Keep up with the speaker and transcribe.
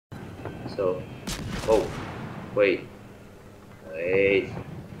So, oh, wait, wait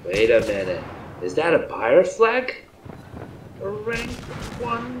a minute. Is that a pirate flag? A rank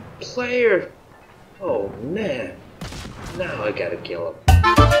 1 player? Oh man, now I gotta kill him.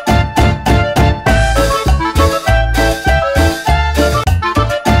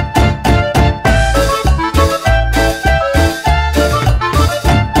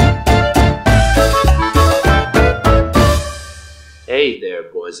 Hey there,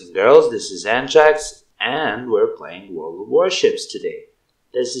 boys and girls, this is Antrax, and we're playing World of Warships today.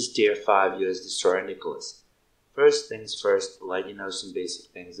 This is Tier 5 US Destroyer Nicholas. First things first, I'll let you know some basic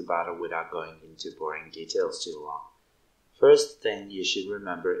things about it without going into boring details too long. First thing you should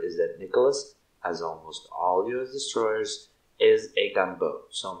remember is that Nicholas, as almost all US destroyers, is a gunboat.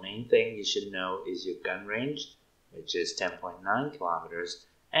 So main thing you should know is your gun range, which is 10.9 kilometers,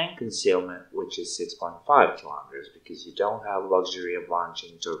 and concealment, which is 6.5 kilometers, because you don't have luxury of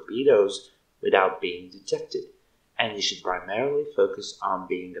launching torpedoes without being detected. And you should primarily focus on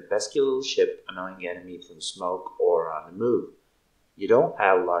being a pesky little ship annoying enemy from smoke or on the move. You don't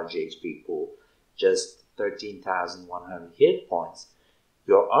have large HP pool, just 13,100 hit points.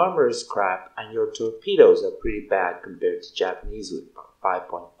 Your armor is crap and your torpedoes are pretty bad compared to Japanese with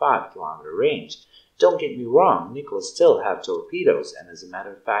 5.5 kilometer range. Don't get me wrong, Nicholas still have torpedoes, and as a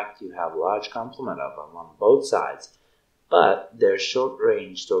matter of fact, you have a large complement of them on both sides. But they're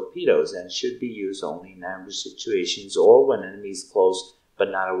short-range torpedoes and should be used only in ambush situations or when enemies close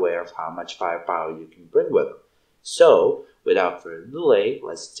but not aware of how much firepower you can bring with them. So, without further delay,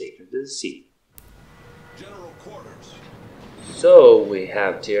 let's take her to the sea. General quarters. So, we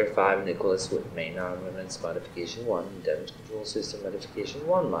have Tier 5 Nicholas with Main Armaments Modification 1 and Damage Control System Modification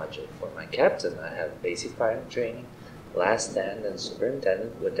 1 module. For my captain, I have Basic Firing Training, Last Stand, and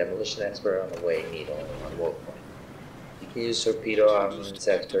Superintendent with Demolition Expert on the way, need only one war point. You can use Torpedo Armaments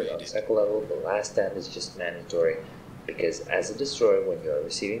Expert on second level, but Last Stand is just mandatory because as a destroyer, when you are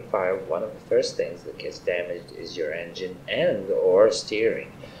receiving fire, one of the first things that gets damaged is your engine and or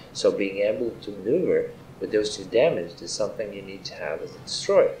steering. So being able to maneuver with those two damaged is something you need to have as a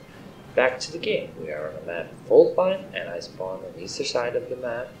destroyer. Back to the game. We are on a map fault line and I spawn on the eastern side of the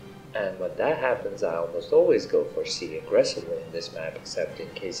map, and when that happens I almost always go for C aggressively in this map, except in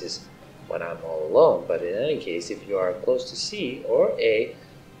cases when I'm all alone. But in any case, if you are close to C or A,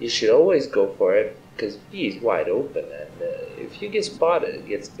 you should always go for it because B is wide open, and if you get spotted it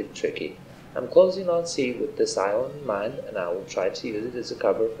gets a bit tricky. I'm closing on C with this island in mind, and I will try to use it as a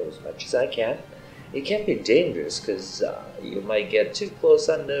cover for as much as I can. It can be dangerous because you might get too close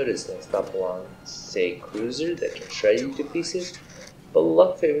unnoticed and stop along, say, cruiser that can shred you to pieces. But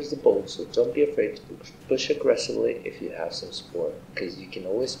luck favors the bold, so don't be afraid to push aggressively if you have some support, because you can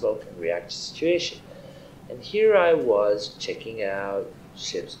always smoke and react to the situation. And here I was checking out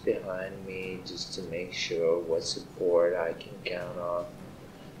ships behind me just to make sure what support I can count on.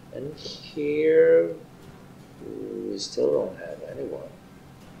 And here we still don't have anyone.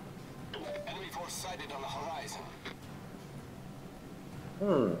 Enemy force sighted on the horizon.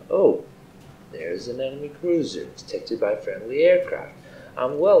 Oh, there's an enemy cruiser detected by friendly aircraft.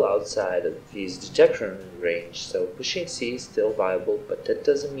 I'm well outside of his detection range, so pushing C is still viable, but that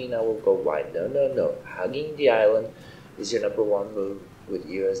doesn't mean I will go wide. No. Hugging the island is your number one move with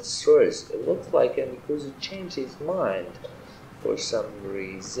US destroyers. It looks like enemy cruiser changed his mind for some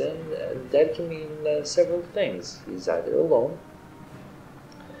reason, and that can mean several things. He's either alone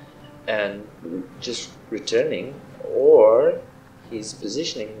and just returning, or he's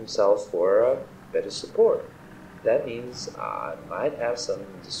positioning himself for better support. That means I might have some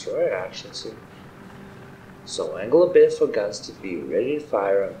destroyer action soon. So angle a bit for guns to be ready to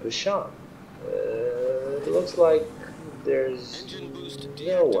fire and push on. It looks like there's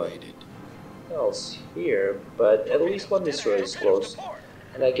no one else here, but at least one destroyer is close,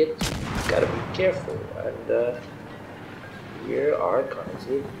 and I gotta be careful. And here are guns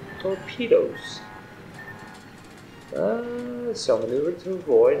with torpedoes. So maneuver to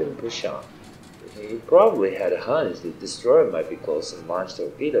avoid and push on. He probably had a hunch the destroyer might be close and launch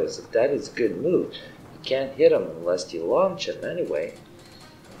torpedoes. If that is a good move, you can't hit him unless you launch him anyway.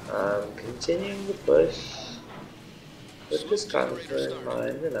 I'm continuing the push with this conifer in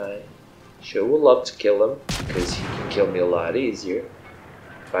mind, and I sure would love to kill him because he can kill me a lot easier.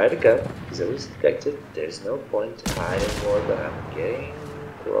 Fire the gun, because I was detected. There's no point to hide anymore, but I'm getting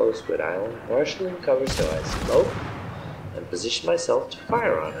close with island partially in cover, so I smoke and position myself to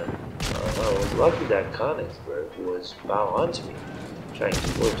fire on him. I was lucky that Konigsberg was bow onto me, trying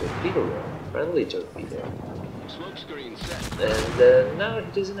to blow torpedo round, friendly torpedo. Smoke screen set. And now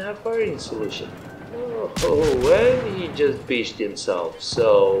he doesn't have firing solution. Oh, and he just beached himself.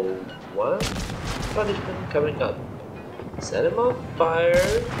 So, one punishment coming up. Set him on fire.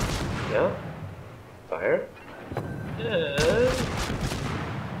 Yeah, fire. And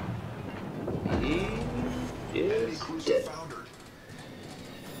he is dead.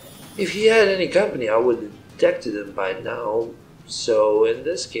 If he had any company, I would have detected him by now. So in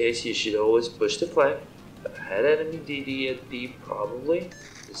this case, you should always push the flank. Had enemy DD at B, probably.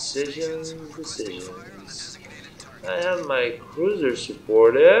 Decisions. I have my cruiser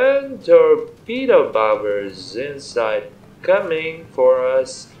support and torpedo bombers inside coming for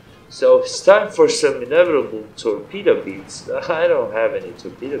us. So it's time for some inevitable torpedo beats. I don't have any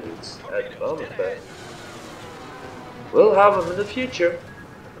torpedo beats at the moment, but we'll have them in the future.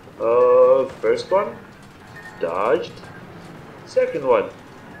 First one, dodged. Second one,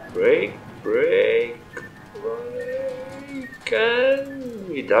 break, and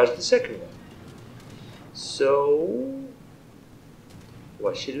we dodged the second one. So,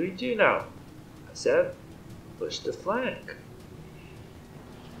 what should we do now? I said, push the flank.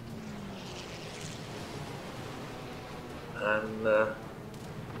 I'm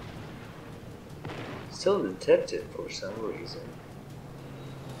still detected for some reason.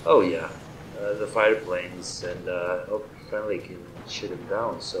 Oh yeah, the fighter planes, and hope friendly can shoot them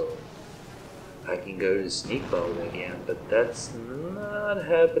down so I can go to sneak mode again, but that's not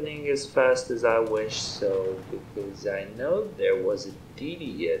happening as fast as I wish so, because I know there was a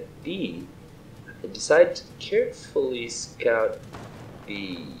DD at B. I decided to carefully scout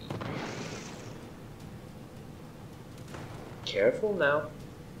B. Careful now.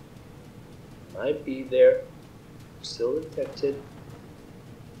 Might be there. Still detected.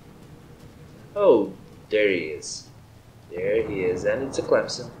 Oh, there he is. There he is, and it's a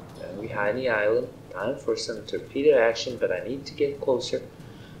Clemson. And behind the island. Time for some torpedo action, but I need to get closer,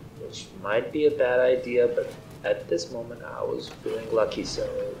 which might be a bad idea, but at this moment I was feeling lucky, so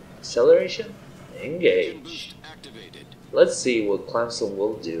acceleration, engage. Let's see what Clemson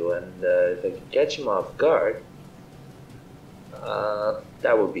will do, and if I can catch him off guard,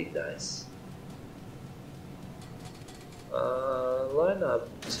 that would be nice. Line up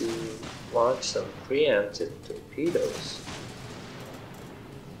to launch some preemptive torpedoes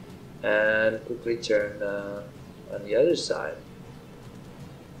and quickly turn on the other side.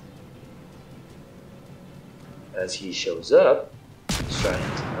 As he shows up, he's trying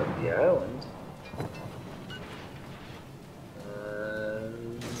to hug the island.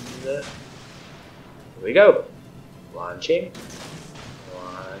 And here we go. Launching.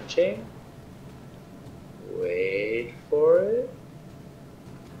 Wait for it.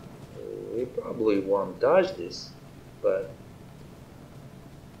 We probably won't dodge this, but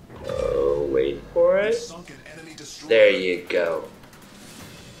wait for it. There you go.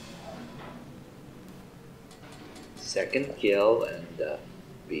 Second kill, and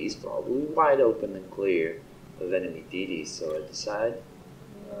B's probably wide open and clear of enemy DD, so I decide,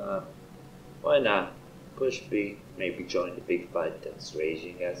 why not? Push B, maybe join the big fight that's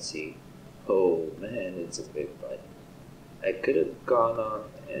raging at sea. Oh man, it's a big fight. I could have gone on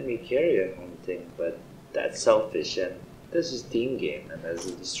enemy carrier hunting, but that's selfish, and this is team game, and as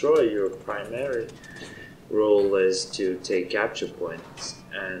a destroyer your primary role is to take capture points,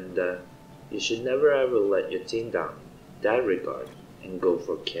 and you should never ever let your team down in that regard and go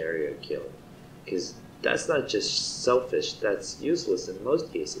for carrier kill, because that's not just selfish, that's useless in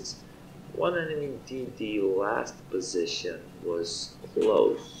most cases. One enemy DD last position was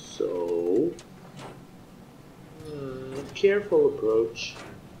close, so careful approach.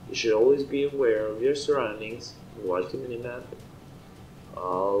 You should always be aware of your surroundings. Watch the minimap.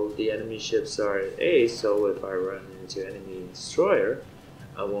 All the enemy ships are at A, so if I run into enemy destroyer,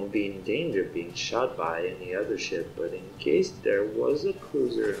 I won't be in danger of being shot by any other ship, but in case there was a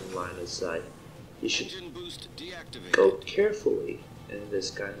cruiser in line of sight, you should go carefully in this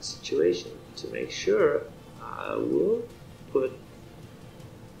kind of situation to make sure. I will put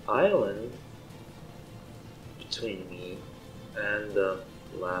island between me and the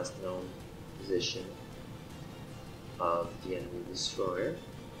last known position of the enemy destroyer,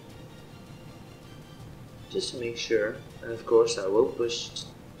 just to make sure. And of course I will push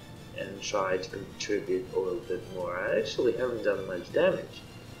and try to contribute a little bit more. I actually haven't done much damage,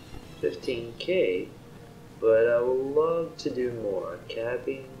 15k, but I would love to do more.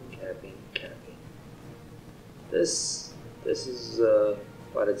 Capping. This is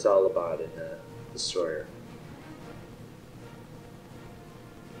what it's all about in a destroyer.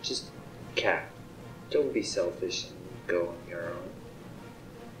 Just cap. Don't be selfish and go on your own.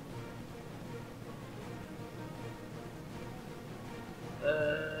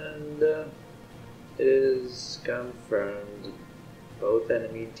 And It is confirmed both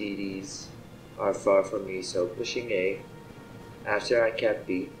enemy DDs are far from me, so pushing A after I cap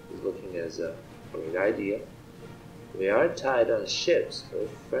B is looking as a great idea. We are tied on ships, but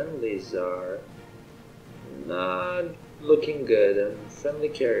friendlies are not looking good, and friendly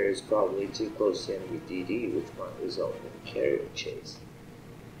carriers probably too close to enemy DD, which might result in a carrier chase.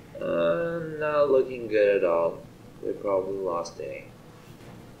 Not looking good at all. We probably lost A.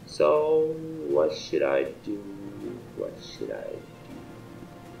 So, what should I do? What should I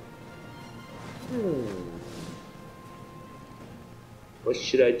do? What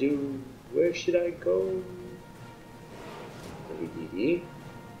should I do? Where should I go? DD.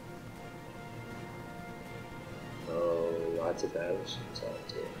 Oh, lots of battleships out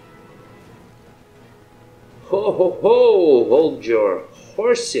there. Ho ho ho! Hold your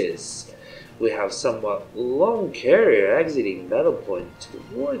horses! We have somewhat long carrier exiting battle point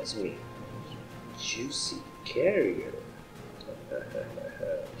towards me. Juicy carrier.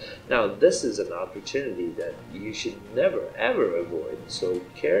 Now this is an opportunity that you should never ever avoid, so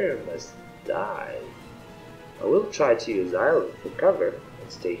carrier must die. I will try to use island for cover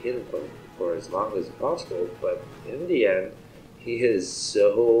and stay hidden for as long as possible, but in the end, he is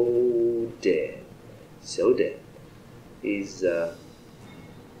so dead. So dead. He's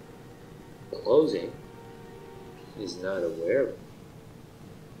closing. He's not aware of it.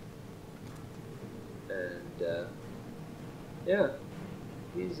 And yeah,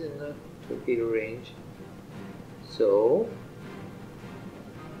 he's in the torpedo range. So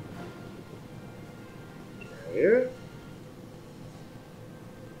carrier.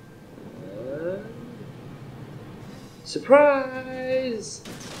 Surprise!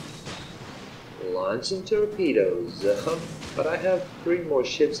 Launching torpedoes. But I have 3 more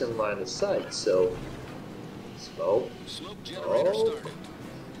ships in line of sight, so smoke. Oh,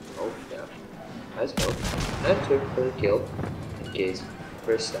 yeah. I smoke. And took for the kill in case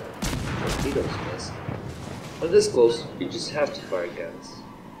first time torpedoes miss. When this close, you just have to fire guns.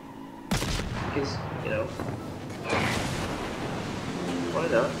 Because, you know, why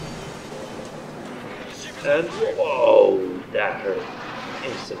not? And whoa, that hurt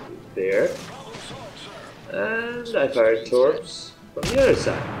instantly there. And I fired torps from the other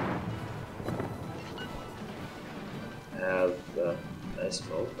side. I have nice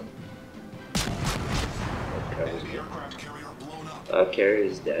smoke. That covers me. Carrier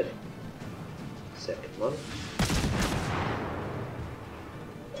is dead. Second one.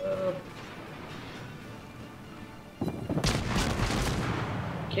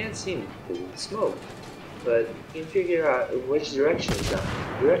 Can't see me because of the smoke, but you can figure out which direction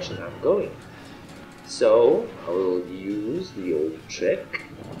I'm going. So I will use the old trick.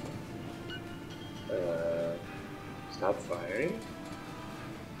 Stop firing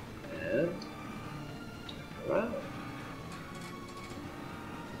and turn around.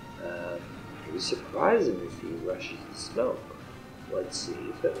 It would surprise him if he rushes the smoke. Let's see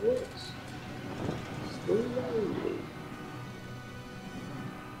if it works. Slowly.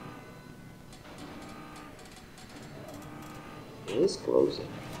 It is closing.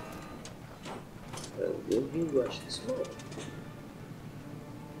 Will he rush the smoke?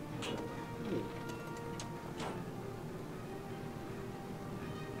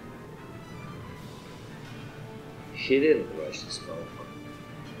 He didn't rush the smoke.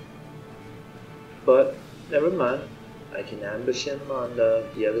 But never mind. I can ambush him on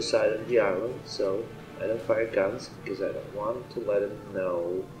the other side of the island, so I don't fire guns because I don't want to let him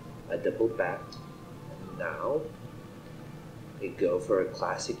know I double backed. And now we go for a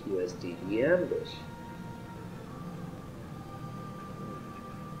classic USDD ambush.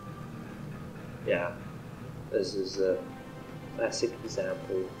 Yeah, this is a classic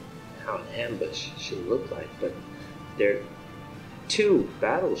example of how an ambush should look like, but there are 2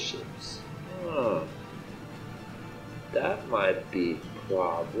 battleships. That might be a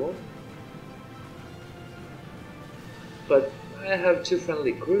problem. But I have 2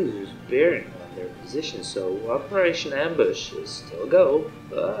 friendly cruisers bearing on their position, so Operation Ambush is still go,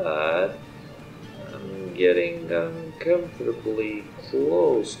 but I'm getting uncomfortably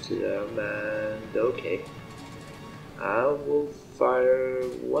close to them, and okay. I will fire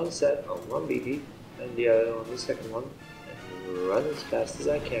 1 set on 1 BB and the other on the second one, and run as fast as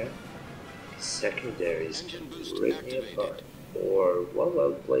I can. Secondaries can rip me apart, or one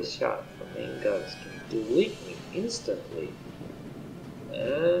well-placed shot from main guns can delete me instantly.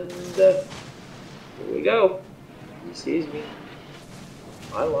 And here we go. He sees me.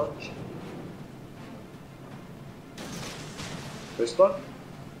 I launch. First one.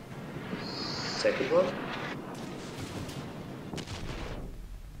 Second one.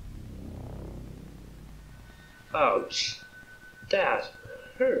 Ouch. That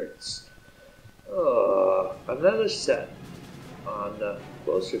hurts. Another set on the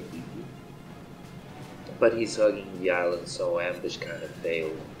closer view. But he's hugging the island, so ambush kind of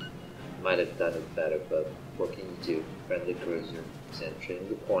failed. Might have done it better, but what can you do? Friendly cruiser is entering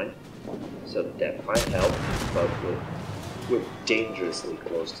the point, so that might help, but we're dangerously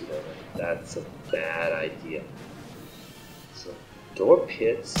close to them, and that's a bad idea. So door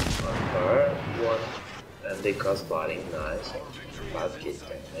pits on our one, and they cause body, nice. 5k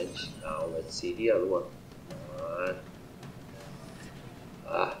damage. Now let's see the other one. Come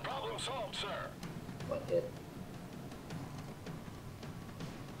on. Problem solved, sir. One hit.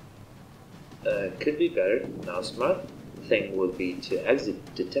 Could be better. Now smart thing would be to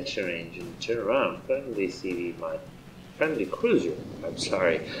exit detection range and turn around. Friendly cruiser, I'm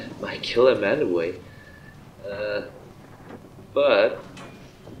sorry, might kill him anyway. But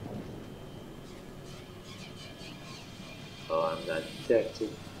oh, I'm not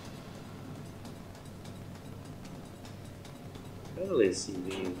detected. Friendly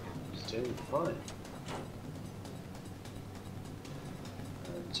CV is doing fine.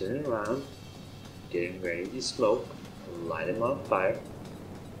 I'm turning around. Getting ready to smoke, light him on fire.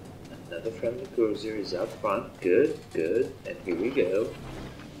 Another friendly cruiser is up front. Good, good. And here we go.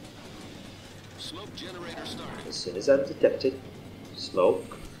 Smoke generator started. As soon as I'm detected,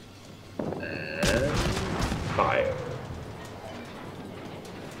 smoke and fire.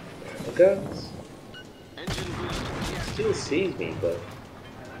 There guns. Engine boost. Still sees me, but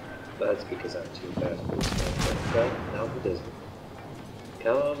that's because I'm too fast for this gun. No, he doesn't.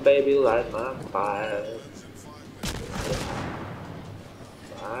 Come on, baby, light my fire.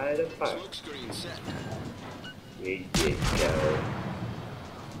 Light a fire. Smoke screen set. Here you go.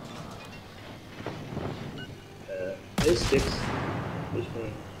 This sticks, which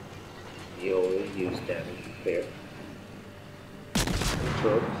means you always use damage repair. And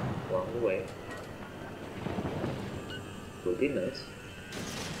tropes along the way. Would be nice.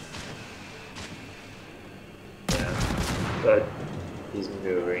 Yeah, but he's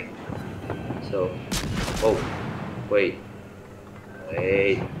maneuvering. So, oh, wait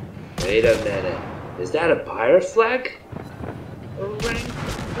a minute. Is that a pirate flag? A rank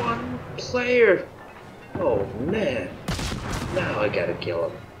 1 player? Oh man, now I gotta kill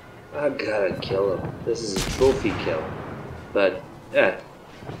him. I gotta kill him. This is a trophy kill. But, turn.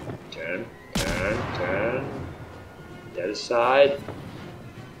 The other side.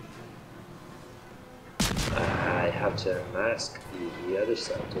 I have to unmask the other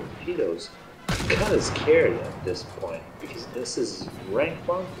side torpedoes. I'm kinda scared at this point because this is rank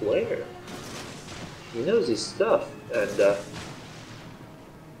 1 player. He knows his stuff, and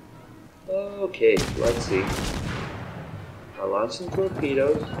okay, let's see. I'll launch some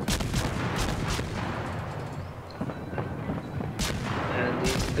torpedoes. And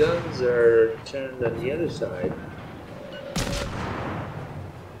these guns are turned on the other side.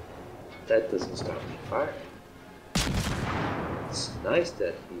 That doesn't stop me firing. It's nice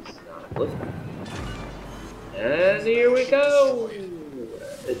that he's not looking. And here we go!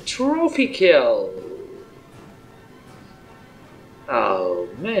 A trophy kill! Oh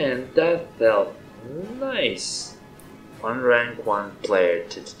man, that felt nice. One rank 1 player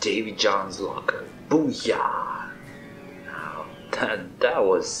to the Davy Jones locker. Booyah! Now, that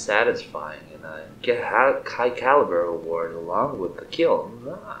was satisfying, and I get a high caliber award along with the kill.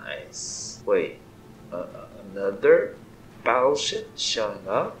 Nice. Wait, another battleship showing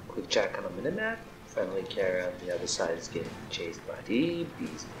up. Quick check on the minimap. Friendly carrier on the other side is getting chased by the bees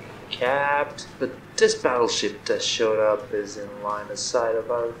being capped. But this battleship that showed up is in line of sight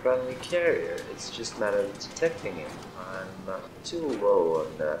of our friendly carrier. It's just a matter of detecting it. I'm too low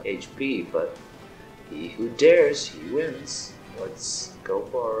on the HP, but he who dares, he wins. Let's go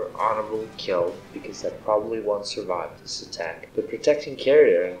for honorable kill, because I probably won't survive this attack. The protecting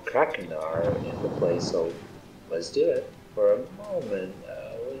carrier and Kraken are in the play, so let's do it. For a moment,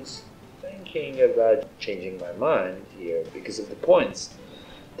 I was thinking about changing my mind here because of the points.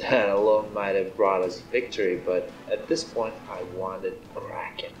 That alone might have brought us victory, but at this point I wanted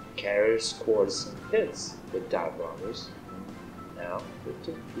Kraken. Carrier scored some hits with dive bombers. Now with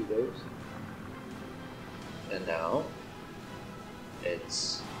torpedoes. And now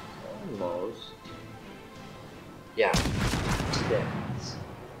it's almost, yeah, stands.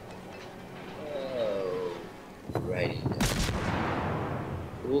 Oh, righty now.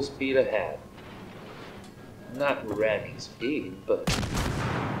 Full speed ahead. Not ramming speed, but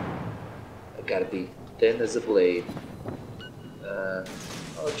I gotta be thin as a blade.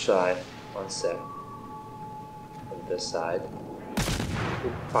 I'll try 1 sec. From this side,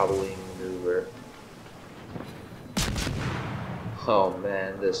 we'll probably maneuver Oh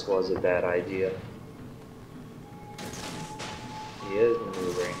man, this was a bad idea. He is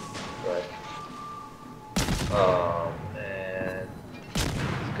maneuvering, but oh man,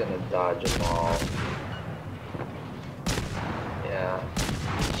 he's gonna dodge them all. Yeah,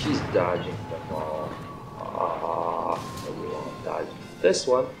 she's dodging them all. Ah, we won't dodge this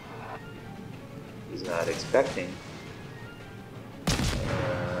one. He's not expecting.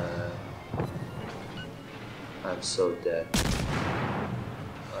 I'm so dead.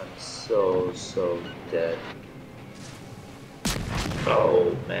 I'm so dead.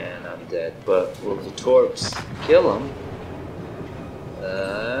 Oh man, I'm dead. But will the torps kill him?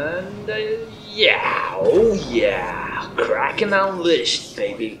 And yeah, oh yeah, Kraken Unleashed,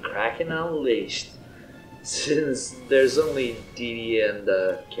 baby, Kraken Unleashed. Since there's only DD and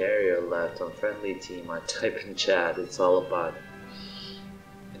the carrier left on friendly team, I type in chat. It's all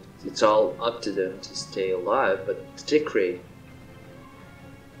up to them to stay alive, but the tick rate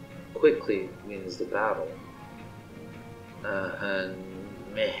quickly wins the battle. And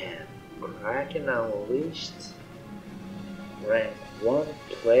man, Kraken Unleashed, rank 1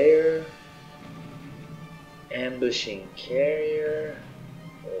 player, ambushing carrier.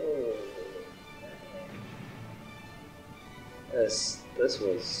 Oh man, this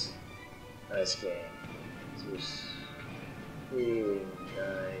was a nice game. This was really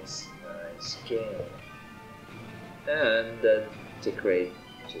nice game, and the tick rate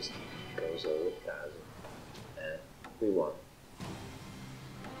just goes over 1,000, and we won.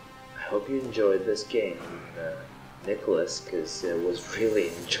 I hope you enjoyed this game, Nicholas, because it was really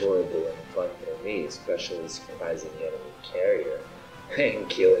enjoyable and fun for me, especially surprising the enemy carrier and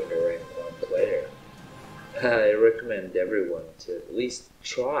killing a rank 1 player. I recommend everyone to at least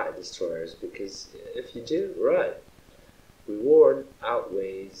try destroyers, because if you do right, reward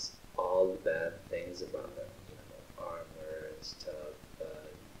outweighs all the bad things about them. Armor and stuff,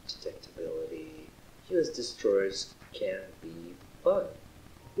 detectability. US destroyers can be fun.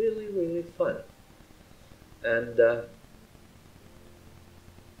 Really fun. And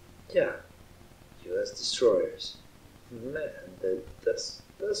yeah, US destroyers. Man, this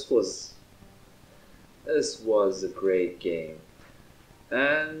was a great game.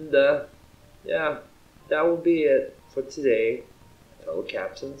 And yeah, that will be it for today, fellow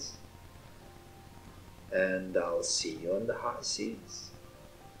captains. And I'll see you on the high seas.